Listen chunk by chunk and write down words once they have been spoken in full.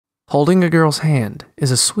Holding a girl's hand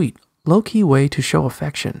is a sweet, low-key way to show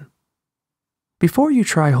affection. Before you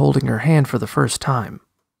try holding her hand for the first time,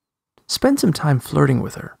 spend some time flirting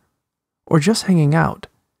with her, or just hanging out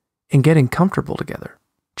and getting comfortable together.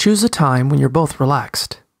 Choose a time when you're both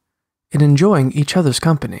relaxed and enjoying each other's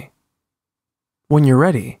company. When you're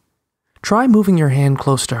ready, try moving your hand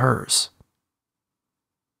close to hers.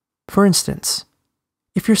 For instance,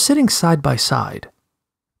 if you're sitting side by side,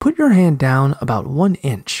 put your hand down about 1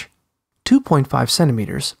 inch, 2.5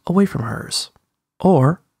 centimeters away from hers.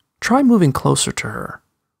 Or try moving closer to her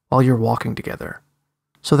while you're walking together,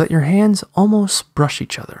 so that your hands almost brush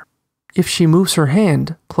each other. If she moves her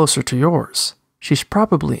hand closer to yours, she's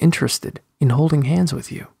probably interested in holding hands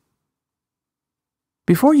with you.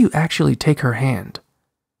 Before you actually take her hand,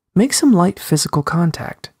 make some light physical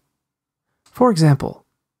contact. For example,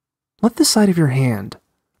 let the side of your hand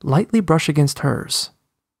lightly brush against hers.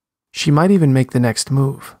 She might even make the next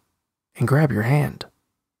move and grab your hand.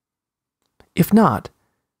 If not,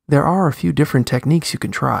 there are a few different techniques you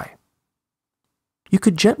can try. You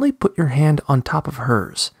could gently put your hand on top of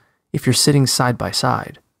hers if you're sitting side by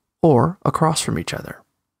side or across from each other.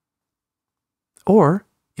 Or,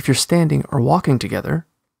 if you're standing or walking together,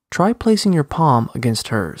 try placing your palm against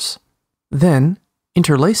hers, then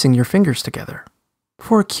interlacing your fingers together.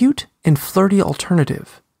 For a cute and flirty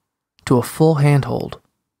alternative to a full handhold,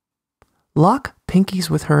 lock pinkies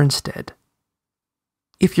with her instead.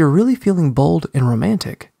 If you're really feeling bold and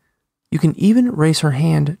romantic, you can even raise her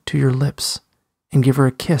hand to your lips and give her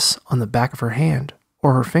a kiss on the back of her hand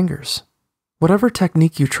or her fingers. Whatever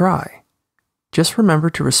technique you try, just remember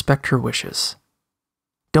to respect her wishes.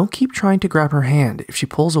 Don't keep trying to grab her hand if she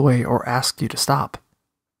pulls away or asks you to stop.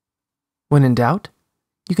 When in doubt,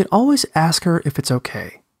 you can always ask her if it's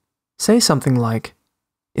okay. Say something like,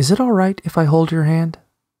 "Is it all right if I hold your hand?"